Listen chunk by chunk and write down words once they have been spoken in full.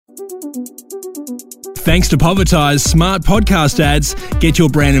Thanks to Podvertise Smart Podcast Ads. Get your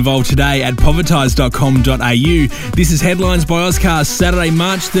brand involved today at podvertise.com.au. This is Headlines by Auscast Saturday,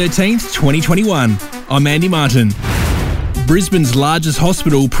 March 13th, 2021. I'm Andy Martin. Brisbane's largest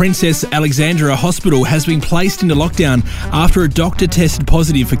hospital, Princess Alexandra Hospital, has been placed into lockdown after a doctor tested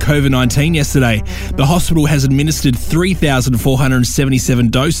positive for COVID-19 yesterday. The hospital has administered 3,477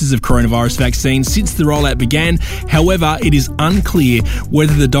 doses of coronavirus vaccine since the rollout began. However, it is unclear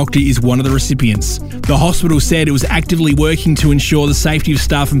whether the doctor is one of the recipients. The hospital said it was actively working to ensure the safety of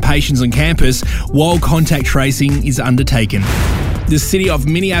staff and patients on campus while contact tracing is undertaken. The city of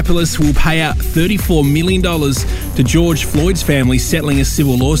Minneapolis will pay out $34 million to George Floyd's family, settling a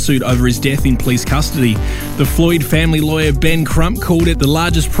civil lawsuit over his death in police custody. The Floyd family lawyer Ben Crump called it the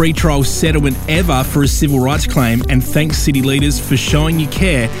largest pretrial settlement ever for a civil rights claim and thanked city leaders for showing you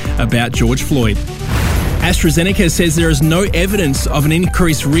care about George Floyd. AstraZeneca says there is no evidence of an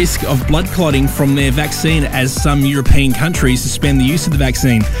increased risk of blood clotting from their vaccine as some European countries suspend the use of the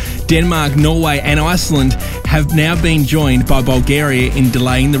vaccine. Denmark, Norway and Iceland have now been joined by Bulgaria in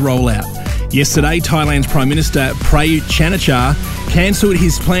delaying the rollout. Yesterday, Thailand's Prime Minister Prayut Chan-o-cha cancelled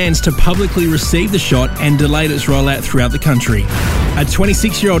his plans to publicly receive the shot and delayed its rollout throughout the country. A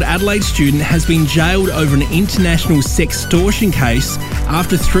 26-year-old Adelaide student has been jailed over an international sextortion case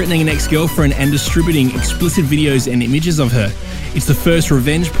after threatening an ex-girlfriend and distributing explicit videos and images of her. It's the first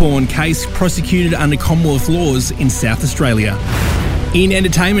revenge porn case prosecuted under Commonwealth laws in South Australia. In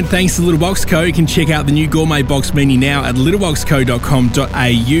entertainment, thanks to Little Box Co, you can check out the new Gourmet Box Menu now at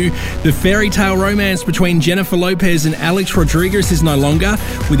littleboxco.com.au. The fairy tale romance between Jennifer Lopez and Alex Rodriguez is no longer,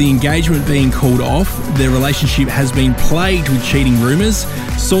 with the engagement being called off. Their relationship has been plagued with cheating rumours.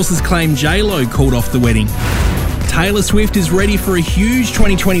 Sources claim J-Lo called off the wedding. Taylor Swift is ready for a huge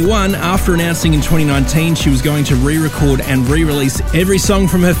 2021 after announcing in 2019 she was going to re-record and re-release every song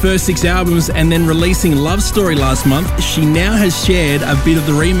from her first 6 albums and then releasing Love Story last month. She now has shared a bit of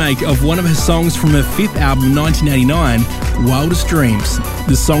the remake of one of her songs from her 5th album, 1989, Wildest Dreams.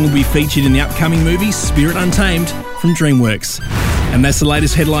 The song will be featured in the upcoming movie Spirit Untamed from DreamWorks. And that's the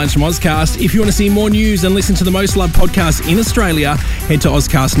latest headlines from Auscast. If you want to see more news and listen to the most loved podcasts in Australia, head to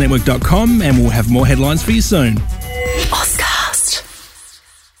auscastnetwork.com and we'll have more headlines for you soon.